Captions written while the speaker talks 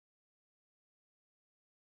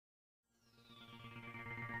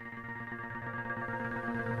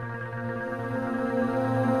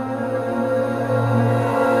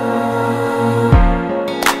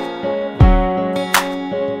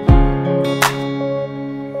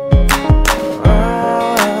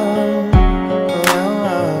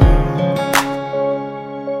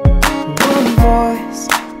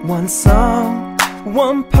song,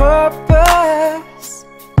 one purpose,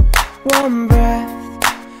 one breath,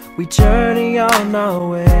 we journey on our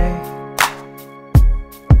way.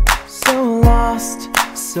 So lost,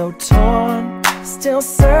 so torn, still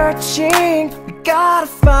searching, we gotta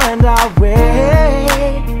find our way.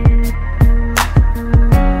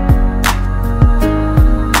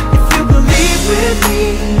 If you believe with me,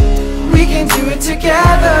 we can do it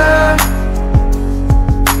together.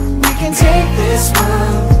 We can take this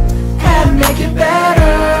world and make it better.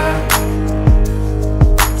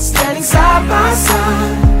 Standing side by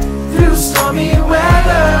side through stormy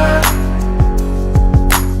weather,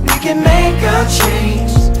 we can make a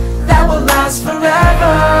change that will last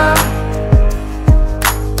forever.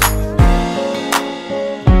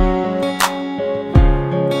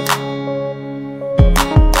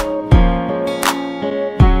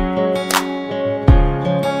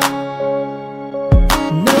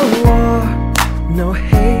 No war, no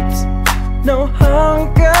hate, no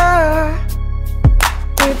hunger.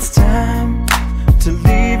 It's time to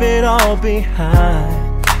leave it all behind.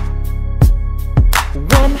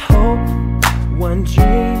 One hope, one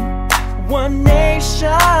dream, one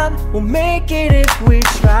nation, we'll make it if we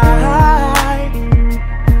try.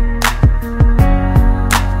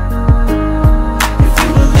 If you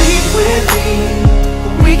believe with me,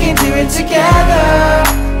 we can do it together.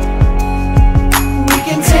 We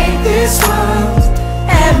can take this world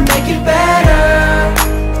and make it better.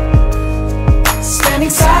 Standing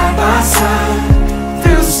side by side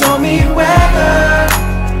through stormy weather,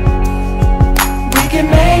 we can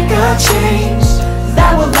make a change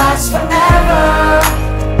that will last forever.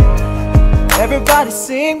 Everybody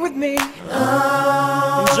sing with me,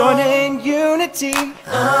 and join in unity,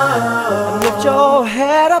 and lift your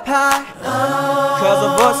head up high, cause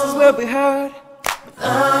our voices will be heard.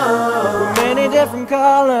 We're many different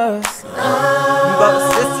colors, but we're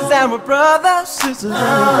sisters and we're brothers, sisters and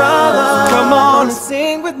we're brothers. Come on and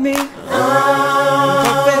sing with me, in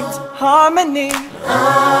perfect harmony.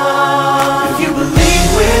 If you believe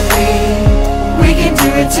with me, we can do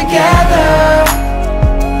it together.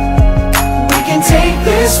 We can take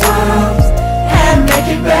this world and make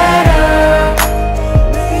it better.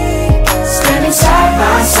 Standing side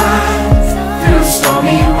by side through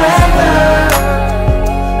stormy weather,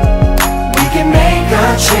 we can make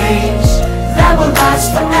a change that will last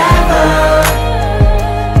forever.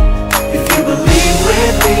 If you believe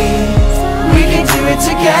with me, we can do it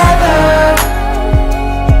together.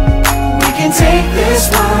 We can take this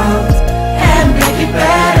world and make it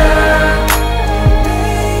better.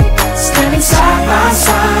 Standing side by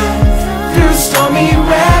side through stormy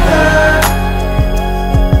weather,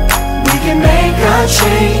 we can make a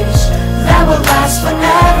change that will last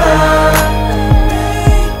forever.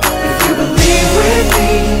 If you believe with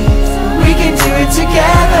me, we can do it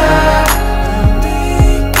together.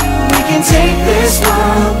 We can take this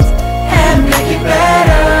world and make it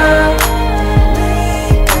better.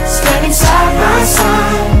 Standing side by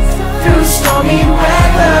side through stormy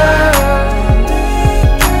weather,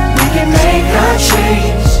 we can make a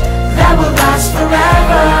change that will last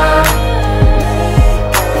forever.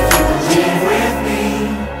 If you believe with me,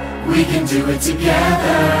 we can do it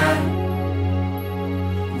together.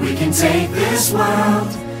 We can take this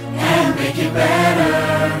world and make it better.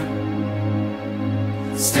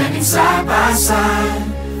 Standing side by side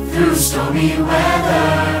through stormy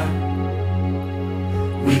weather,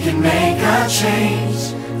 we can make a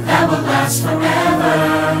change that will last forever.